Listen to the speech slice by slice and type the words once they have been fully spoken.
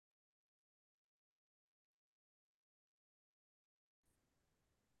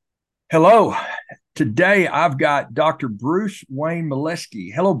Hello. Today I've got Dr. Bruce Wayne Molesky.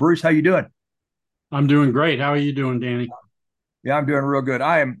 Hello, Bruce. How you doing? I'm doing great. How are you doing, Danny? Yeah, I'm doing real good.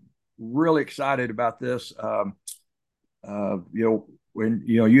 I am really excited about this. When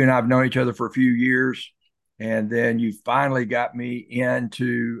you and I have known each other for a few years, and then you finally got me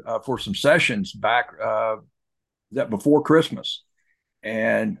into for some sessions back that before Christmas,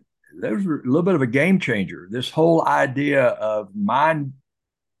 and that was a little bit of a game changer. This whole idea of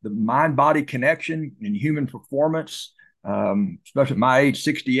the mind body connection in human performance, especially at my age,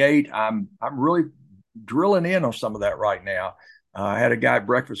 68. I'm really drilling in on some of that right now. I had a guy at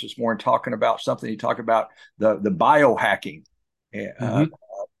breakfast this morning talking about something. He talked about the biohacking. Uh, hmm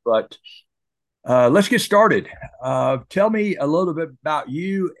but let's get started. Tell me a little bit about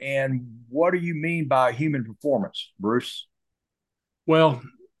you and what do you mean by human performance, Bruce? Well,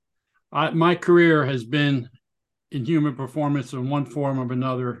 my career has been in human performance in one form or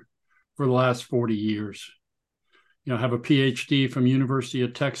another for the last 40 years. I have a PhD from University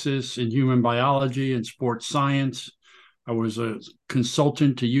of Texas in human biology and sports science. I was a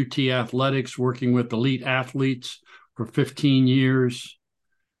consultant to UT Athletics, working with elite athletes for 15 years.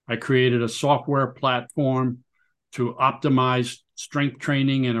 I created a software platform to optimize strength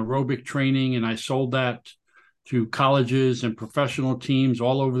training and aerobic training, and I sold that to colleges and professional teams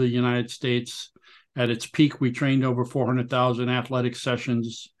all over the United States. At its peak, we trained over 400,000 athletic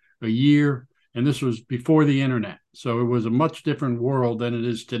sessions a year, and this was before the internet. So it was a much different world than it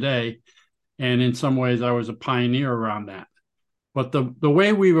is today. And in some ways, I was a pioneer around that. But the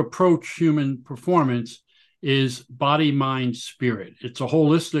way we approach human performance is body, mind, spirit. It's a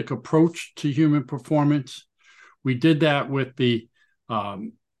holistic approach to human performance. We did that with the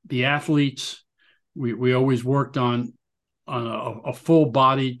athletes. We always worked on a full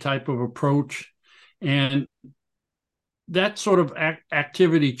body type of approach, and that sort of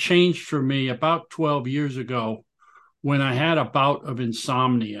activity changed for me about 12 years ago when I had a bout of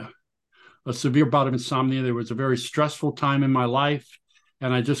insomnia, a severe bout of insomnia. There was a very stressful time in my life,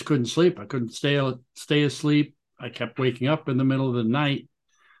 and I just couldn't sleep. I couldn't stay asleep. I kept waking up in the middle of the night.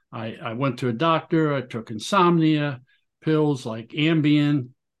 I went to a doctor. I took insomnia pills like Ambien,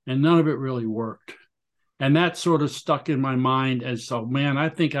 and none of it really worked. And that sort of stuck in my mind as, so man, I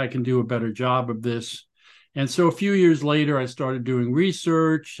think I can do a better job of this. And so a few years later, I started doing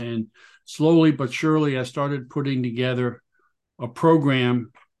research, and slowly but surely, I started putting together a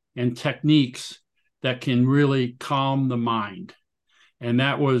program and techniques that can really calm the mind. And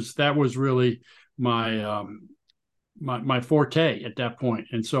that was really my my forte at that point.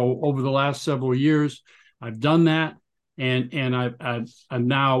 And so over the last several years, I've done that, and I've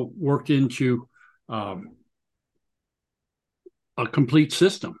now worked into um, a complete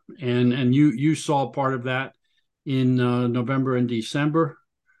system. And you saw part of that in November and December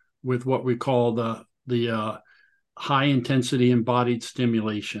with what we call the high intensity embodied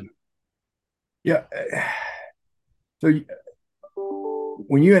stimulation. Yeah. So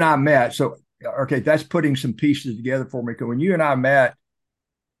when you and I met, so okay, that's putting some pieces together for me. Because when you and I met,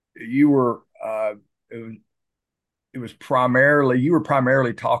 you were it was primarily you were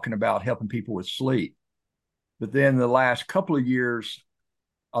primarily talking about helping people with sleep. But then the last couple of years,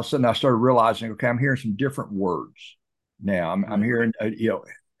 all of a sudden I started realizing, okay, I'm hearing some different words now. I'm Right. hearing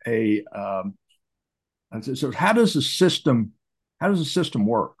a so how does the system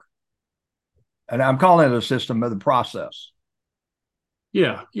work? And I'm calling it a system of the process.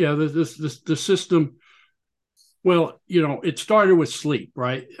 Yeah. The system. Well, it started with sleep,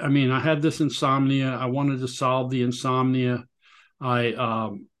 right? I mean, I had this insomnia. I wanted to solve the insomnia. I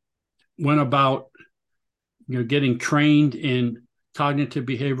went about, getting trained in cognitive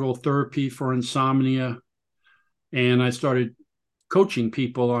behavioral therapy for insomnia, and I started coaching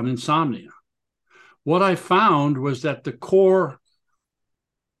people on insomnia. What I found was that the core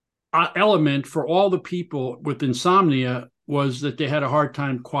element for all the people with insomnia was that they had a hard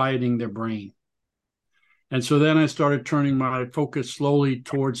time quieting their brain. And so then I started turning my focus slowly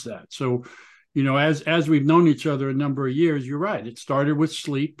towards that. So, as we've known each other a number of years, you're right. It started with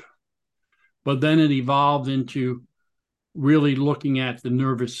sleep, but then it evolved into really looking at the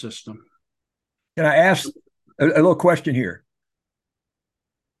nervous system. Can I ask a little question here?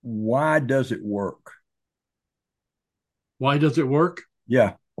 Why does it work? Why does it work?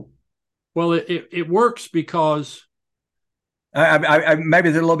 Yeah. Well, it works because, Maybe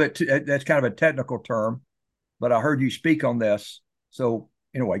it's a little bit that's kind of a technical term, but I heard you speak on this. So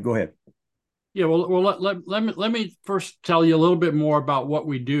anyway, go ahead. yeah. Well, let me first tell you a little bit more about what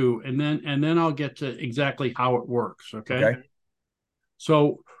we do, and then I'll get to exactly how it works. Okay. Okay.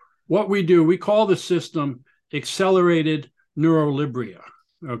 So what we do, we call the system accelerated neurolibria.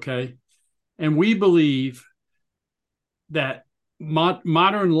 Okay. And we believe that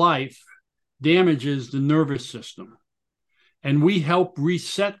modern life damages the nervous system. And we help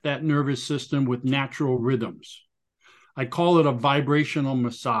reset that nervous system with natural rhythms. I call it a vibrational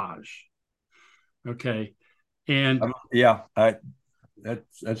massage. Okay. And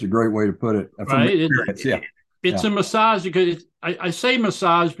that's a great way to put it. From right. Experience, It's a massage because I say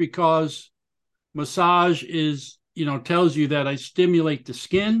massage because massage is, tells you that I stimulate the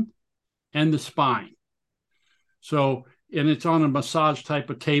skin and the spine. So, and it's on a massage type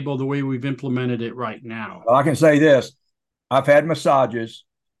of table the way we've implemented it right now. Well, I can say this. I've had massages,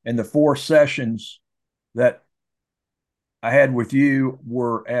 and the 4 sessions that I had with you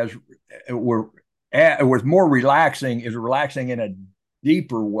it was more relaxing. It was relaxing in a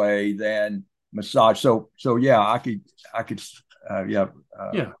deeper way than massage. So yeah, I could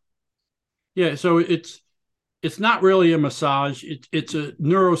yeah. So it's not really a massage. It's a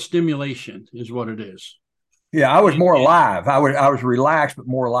neurostimulation is what it is. Yeah, I was more alive. I was relaxed but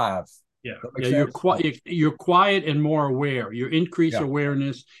more alive. Yeah. You're quiet and more aware. You increase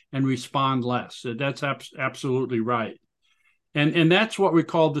awareness and respond less. So that's absolutely right. And that's what we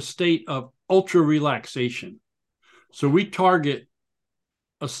call the state of ultra relaxation. So we target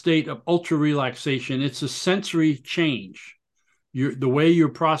a state of ultra relaxation. It's a sensory change. The way you're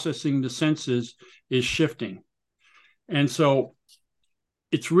processing the senses is shifting. And so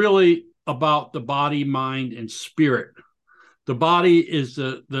it's really about the body, mind, and spirit. The body is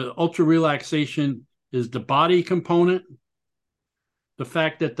the ultra relaxation is the body component. The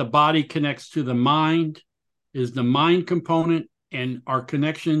fact that the body connects to the mind is the mind component, and our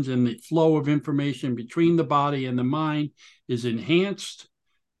connections and the flow of information between the body and the mind is enhanced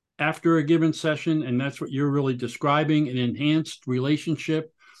after a given session. And that's what you're really describing, an enhanced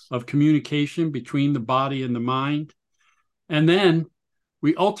relationship of communication between the body and the mind. And then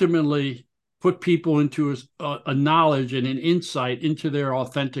we ultimately put people into a knowledge and an insight into their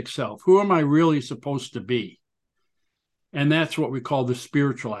authentic self. Who am I really supposed to be? And that's what we call the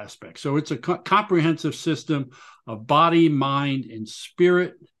spiritual aspect. So it's a comprehensive system of body, mind, and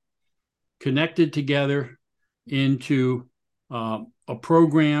spirit connected together into a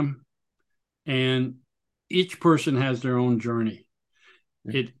program. And each person has their own journey.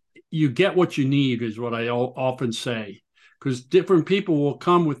 You get what you need is what I often say, because different people will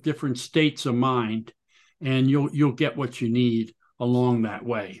come with different states of mind, and you'll get what you need along that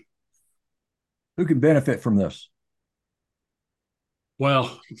way. Who can benefit from this?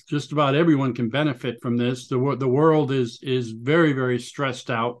 Well, just about everyone can benefit from this. The world is very, very stressed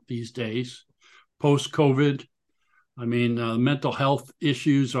out these days, post-COVID. I mean, mental health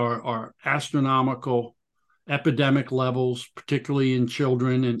issues are astronomical, epidemic levels, particularly in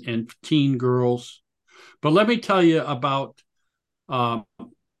children and teen girls. But let me tell you about a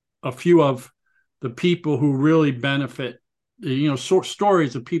few of the people who really benefit,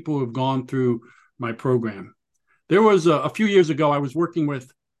 stories of people who have gone through my program. There was a few years ago, I was working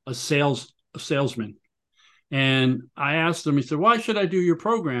with a salesman, and I asked him, he said, "Why should I do your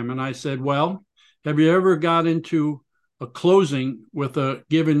program?" And I said, "Well, have you ever got into a closing with a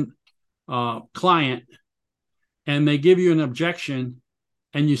given client, and they give you an objection,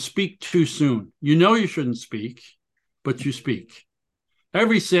 and you speak too soon? You know you shouldn't speak, but you speak."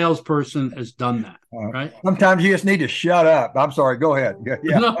 Every salesperson has done that, right? Sometimes you just need to shut up. I'm sorry. Go ahead.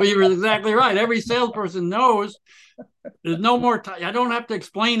 Yeah. No, you're exactly right. Every salesperson knows there's no more time. I don't have to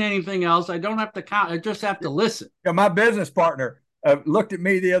explain anything else. I don't have to count. I just have to listen. Yeah, my business partner looked at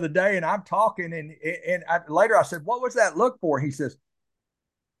me the other day, and I'm talking, and later I said, "What was that look for?" He says,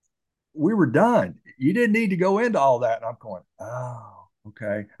 "We were done. You didn't need to go into all that." And I'm going, "Oh,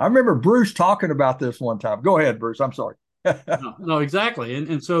 okay." I remember Bruce talking about this one time. Go ahead, Bruce. I'm sorry. No, exactly.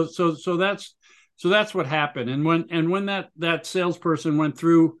 And so that's what happened. And when that salesperson went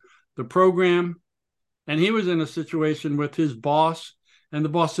through the program, and he was in a situation with his boss, and the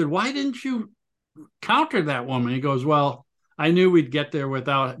boss said, "Why didn't you counter that woman?" He goes, "Well, I knew we'd get there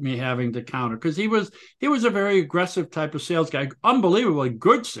without me having to counter," because he was a very aggressive type of sales guy, unbelievably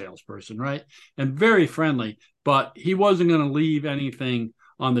good salesperson, right? And very friendly, but he wasn't going to leave anything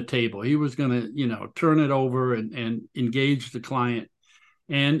on the table. He was going to, turn it over and engage the client.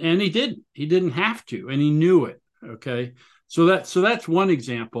 And he didn't have to, and he knew it. Okay. So that's one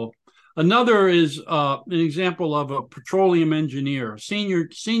example. Another is an example of a petroleum engineer,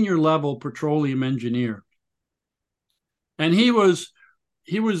 senior level petroleum engineer. And he was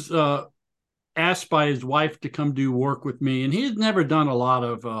asked by his wife to come do work with me. And he had never done a lot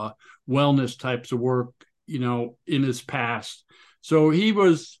of wellness types of work, in his past. So he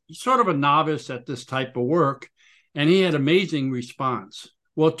was sort of a novice at this type of work, and he had amazing response.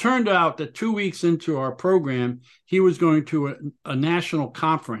 Well, it turned out that 2 weeks into our program, he was going to a national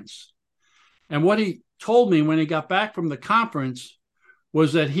conference. And what he told me when he got back from the conference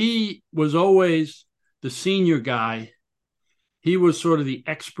was that he was always the senior guy. He was sort of the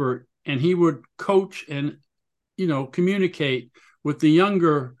expert, and he would coach and, communicate with the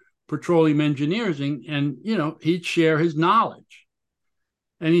younger petroleum engineers, and he'd share his knowledge.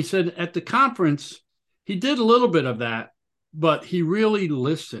 And he said at the conference, he did a little bit of that, but he really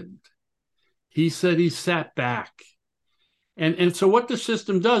listened. He said he sat back. And so what the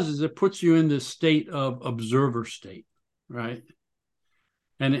system does is it puts you in this state of observer state, right?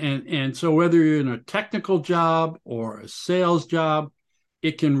 And so whether you're in a technical job or a sales job,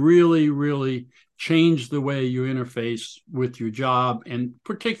 it can really, really change the way you interface with your job, and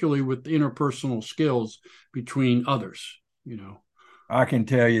particularly with interpersonal skills between others, I can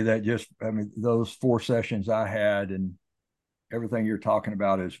tell you that those 4 sessions I had and everything you're talking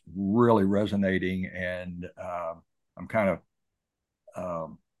about is really resonating. And I'm kind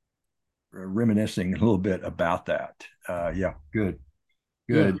of reminiscing a little bit about that. Yeah, good.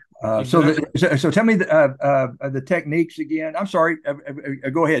 Good. Yeah, exactly. So tell me the techniques again. I'm sorry.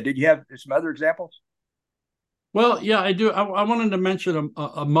 Go ahead. Did you have some other examples? Well, yeah, I do. I wanted to mention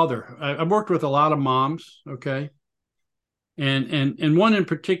a mother. I worked with a lot of moms. Okay. And one in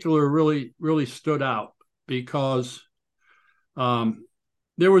particular really, really stood out because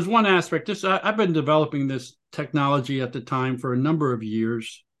there was one aspect. I've been developing this technology at the time for a number of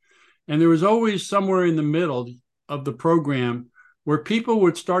years. And there was always somewhere in the middle of the program where people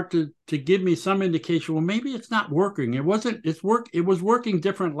would start to give me some indication, well, maybe it's not working. It was working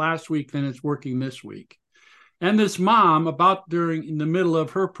different last week than it's working this week. And this mom, in the middle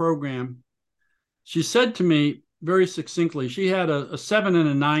of her program, she said to me very succinctly, she had a 7 and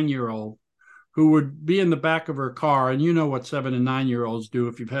a 9-year-old who would be in the back of her car. And you know what 7 and 9-year-olds do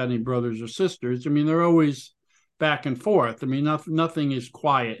if you've had any brothers or sisters. I mean, they're always back and forth. I mean, nothing is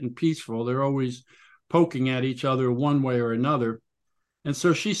quiet and peaceful. They're always poking at each other one way or another. And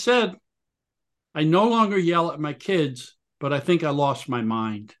so she said, I no longer yell at my kids, but I think I lost my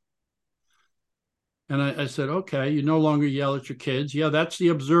mind. And I said, okay, you no longer yell at your kids. Yeah, that's the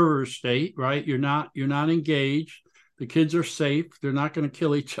observer state, right? You're not engaged. The kids are safe. They're not going to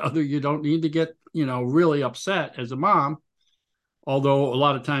kill each other. You don't need to get, really upset as a mom, although a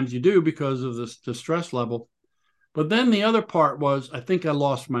lot of times you do because of the stress level. But then the other part was, I think I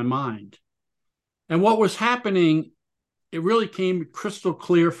lost my mind. And what was happening, it really came crystal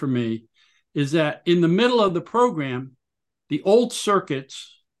clear for me, is that in the middle of the program, the old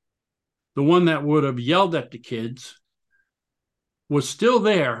circuits, the one that would have yelled at the kids, was still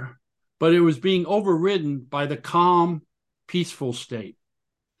there, but it was being overridden by the calm, peaceful state.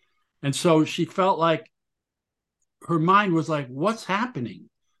 And so she felt like her mind was like, what's happening?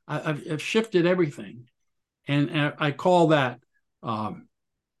 I've shifted everything. And I call that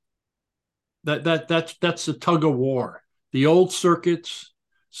that's the tug of war. The old circuits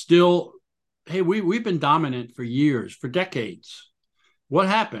still, hey, we've been dominant for years, for decades. What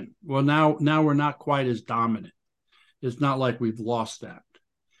happened? Well, now we're not quite as dominant. It's not like we've lost that.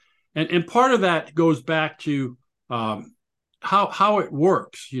 And part of that goes back to how it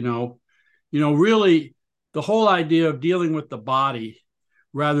works. Really the whole idea of dealing with the body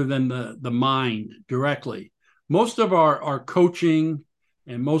rather than the mind directly. Most of our coaching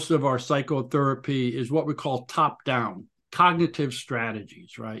and most of our psychotherapy is what we call top-down, cognitive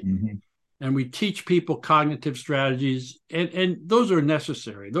strategies, right? Mm-hmm. And we teach people cognitive strategies, and those are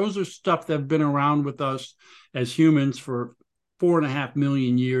necessary. Those are stuff that have been around with us as humans for 4.5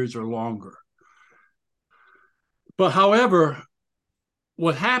 million years or longer. But however,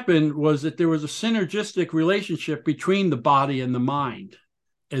 what happened was that there was a synergistic relationship between the body and the mind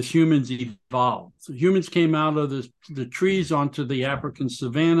as humans evolved. So humans came out of the trees onto the African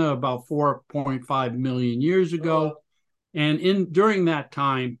savanna about 4.5 million years ago. And during that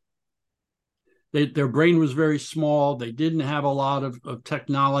time, their brain was very small. They didn't have a lot of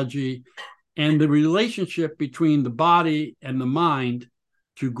technology. And the relationship between the body and the mind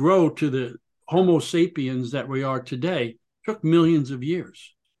to grow to the Homo sapiens that we are today took millions of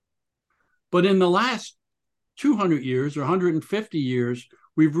years. But in the last 200 years or 150 years,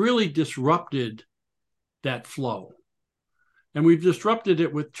 we've really disrupted that flow. And we've disrupted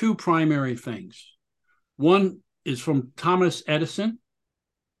it with two primary things. One is from Thomas Edison,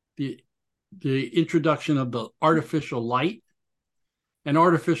 the introduction of the artificial light. And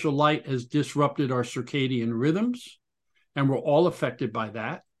artificial light has disrupted our circadian rhythms, and we're all affected by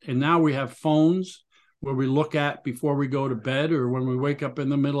that. And now we have phones where we look at before we go to bed, or when we wake up in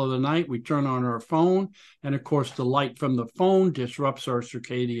the middle of the night, we turn on our phone. And of course, the light from the phone disrupts our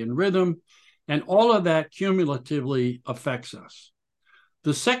circadian rhythm. And all of that cumulatively affects us.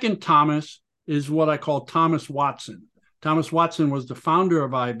 The second Thomas is what I call Thomas Watson. Thomas Watson was the founder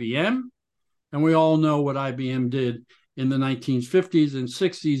of IBM. And we all know what IBM did in the 1950s and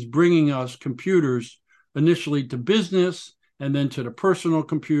 60s, bringing us computers initially to business, and then to the personal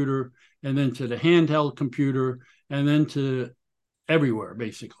computer, and then to the handheld computer, and then to everywhere,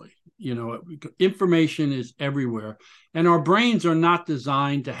 basically. Information is everywhere. And our brains are not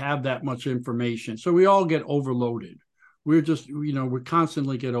designed to have that much information. So we all get overloaded. We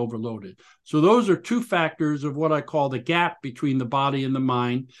constantly get overloaded. So those are two factors of what I call the gap between the body and the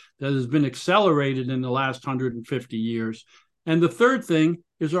mind that has been accelerated in the last 150 years. And the third thing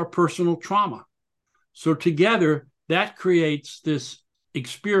is our personal trauma. So together, that creates this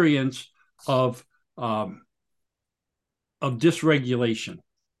experience of dysregulation.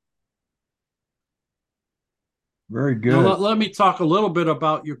 Very good. Now, let me talk a little bit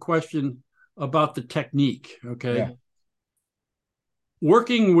about your question about the technique, okay? Yeah.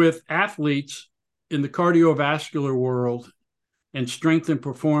 Working with athletes in the cardiovascular world and strength and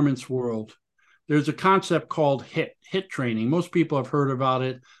performance world, there's a concept called HIIT training. Most people have heard about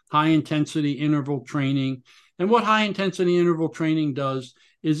it, high intensity interval training. And what high intensity interval training does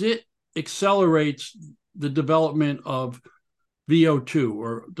is it accelerates the development of VO2,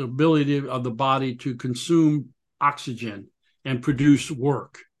 or the ability of the body to consume oxygen and produce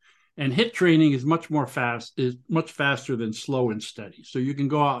work. And HIIT training is much faster than slow and steady. So you can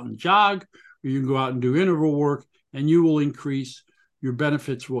go out and jog, or you can go out and do interval work, and your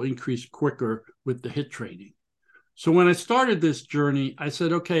benefits will increase quicker with the HIIT training. So when I started this journey, I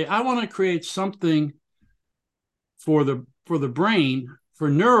said, okay, I want to create something for the brain, for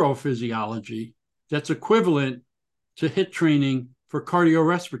neurophysiology, that's equivalent to HIIT training for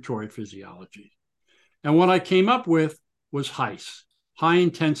cardiorespiratory physiology. And what I came up with was HICE, high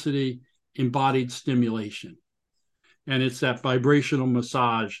intensity embodied stimulation. And it's that vibrational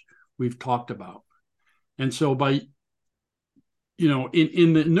massage we've talked about. And so in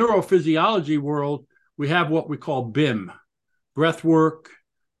the neurophysiology world, we have what we call BIM, breath work,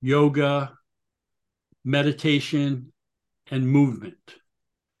 yoga, meditation, and movement.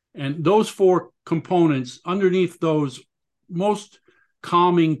 And those four components, underneath those, most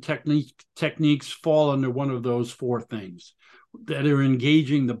calming techniques fall under one of those four things that are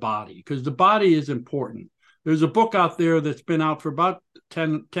engaging the body, because the body is important. There's a book out there that's been out for about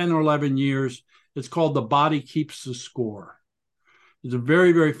 10 or 11 years. It's called The Body Keeps the Score. It's a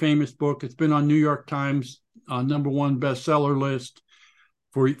very, very famous book. It's been on New York Times #1 bestseller list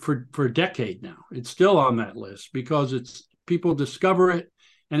for a decade now. It's still on that list because people discover it,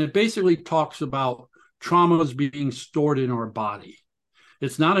 and it basically talks about traumas being stored in our body.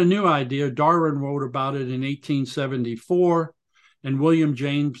 It's not a new idea. Darwin wrote about it in 1874, and William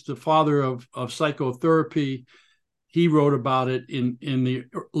James, the father of psychotherapy, he wrote about it in the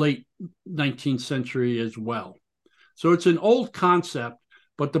late 19th century as well. So it's an old concept,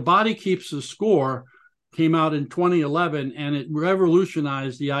 but The Body Keeps the Score came out in 2011, and it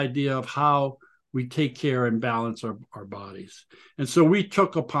revolutionized the idea of how we take care and balance our bodies. And so we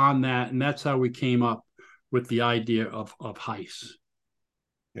took upon that, and that's how we came up with the idea of HICE.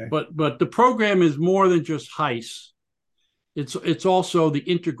 Okay. But the program is more than just HICE. It's also the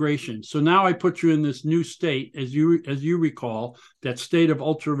integration. So now I put you in this new state, as you recall, that state of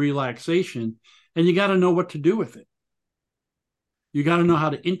ultra relaxation, and you got to know what to do with it. You got to know how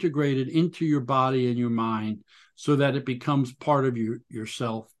to integrate it into your body and your mind so that it becomes part of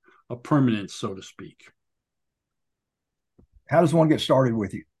yourself, a permanence, so to speak. How does one get started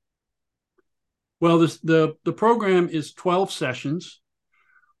with you? Well, the program is 12 sessions.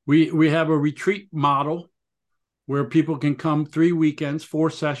 We have a retreat model where people can come 3 weekends, 4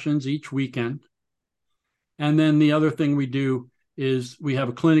 sessions each weekend. And then the other thing we do is we have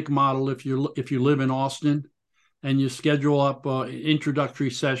a clinic model if you live in Austin, and you schedule up an introductory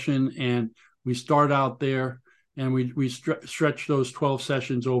session, and we start out there, and we stretch those 12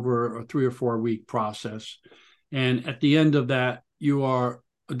 sessions over a 3 or 4 week process. And at the end of that, you are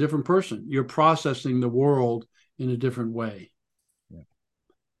a different person. You're processing the world in a different way. Yeah.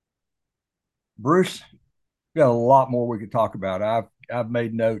 Bruce, we got a lot more we could talk about. I've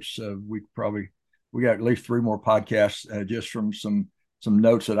made notes. We got at least 3 more podcasts just from some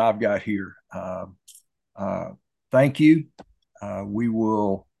notes that I've got here. Thank you. We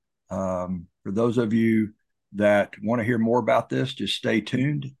will, for those of you that want to hear more about this, just stay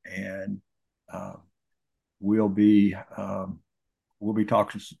tuned, and we'll be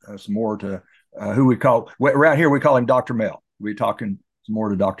talking some more to who we call around here, we call him Dr. Mel. We're talking some more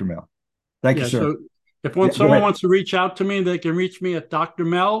to Dr. Mel. Thank you, sir. So if Yeah, someone wants to reach out to me, they can reach me at Dr.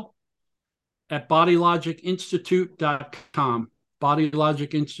 Mel at bodylogicinstitute.com.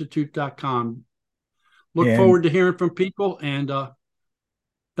 Bodylogicinstitute.com. Look forward to hearing from people, and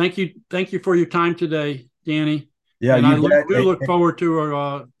thank you for your time today, Danny. Yeah, and I look forward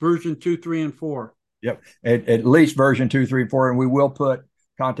to version 2, 3, and 4. Yep, at least version 2, 3, 4, and we will put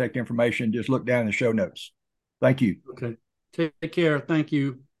contact information. Just look down in the show notes. Thank you. Okay, take care. Thank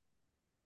you.